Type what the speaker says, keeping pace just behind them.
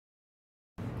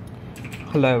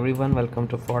Hello everyone, welcome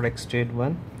to Forex Trade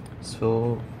 1.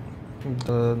 So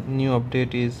the new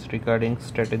update is regarding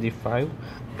strategy 5,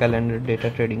 calendar data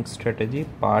trading strategy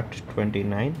part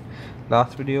 29.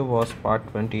 Last video was part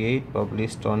 28,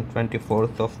 published on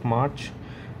 24th of March,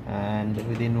 and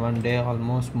within one day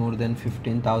almost more than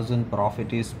 15,000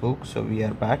 profit is booked. So we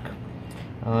are back.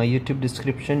 YouTube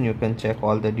description, you can check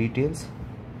all the details,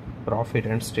 profit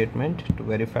and statement to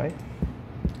verify.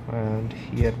 And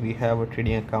here we have a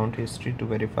trading account history to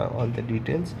verify all the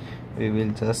details. We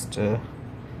will just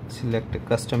select a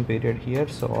custom period here,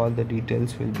 so all the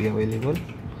details will be available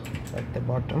at the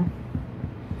bottom.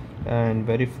 And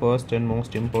very first and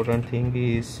most important thing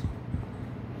is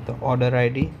the order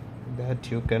ID,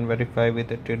 that you can verify with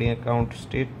a trading account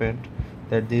statement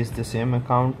that this is the same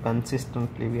account.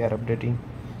 Consistently we are updating.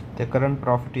 The current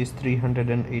profit is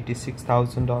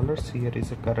 $386,000. Here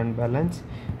is a current balance,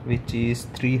 which is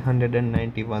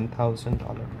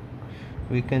 $391,000.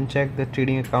 We can check the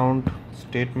trading account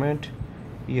statement.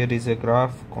 Here is a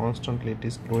graph, constantly it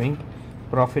is growing.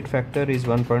 Profit factor is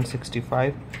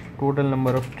 1.65. Total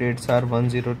number of trades are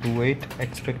 1028.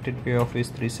 Expected payoff is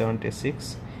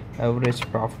 376. Average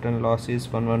profit and loss is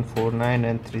 1149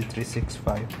 and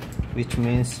 3365, which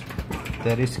means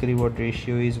the risk reward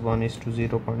ratio is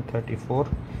 1:0.34,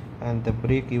 and the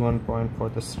break even point for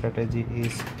the strategy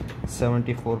is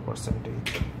 74%.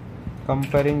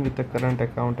 Comparing with the current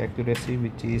account accuracy,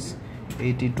 which is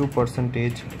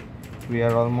 82%, we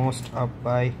are almost up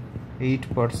by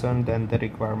 8% than the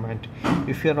requirement.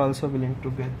 If you are also willing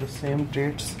to get the same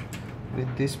trades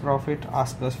with this profit,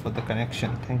 ask us for the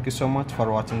connection. Thank you so much for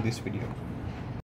watching this video.